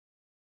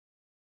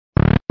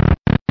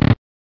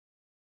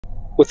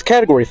with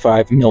Category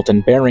 5 Milton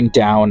bearing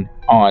down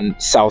on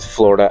South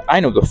Florida, I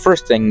know the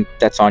first thing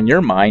that's on your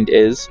mind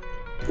is,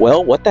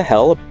 well, what the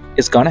hell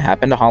is going to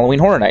happen to Halloween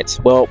Horror Nights?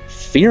 Well,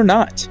 fear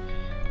not,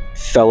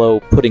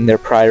 fellow putting their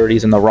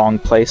priorities in the wrong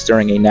place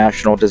during a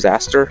national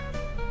disaster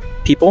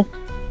people.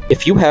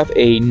 If you have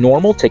a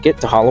normal ticket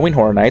to Halloween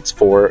Horror Nights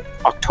for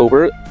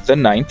October the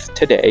 9th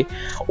today,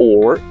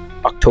 or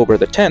October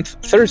the 10th,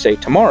 Thursday,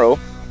 tomorrow,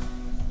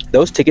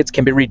 those tickets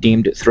can be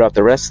redeemed throughout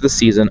the rest of the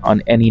season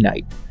on any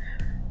night.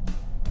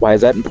 Why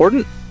is that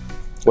important?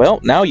 Well,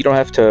 now you don't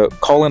have to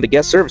call into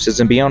guest services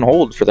and be on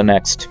hold for the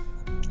next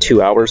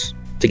 2 hours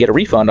to get a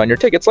refund on your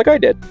tickets like I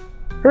did.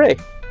 Hooray!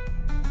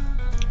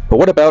 But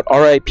what about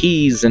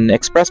RIPs and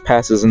express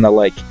passes and the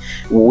like?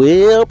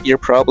 Well, you're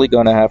probably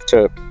going to have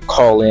to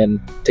call in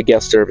to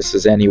guest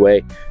services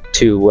anyway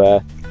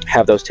to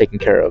have those taken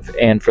care of.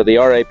 And for the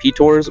RIP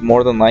tours,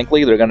 more than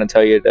likely, they're going to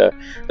tell you they're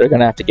going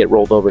to have to get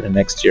rolled over to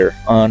next year,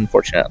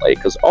 unfortunately,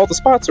 because all the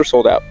spots are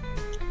sold out.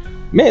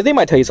 They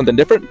might tell you something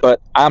different, but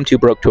I'm too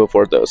broke to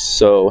afford those.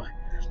 So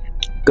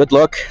good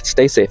luck.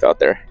 Stay safe out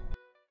there.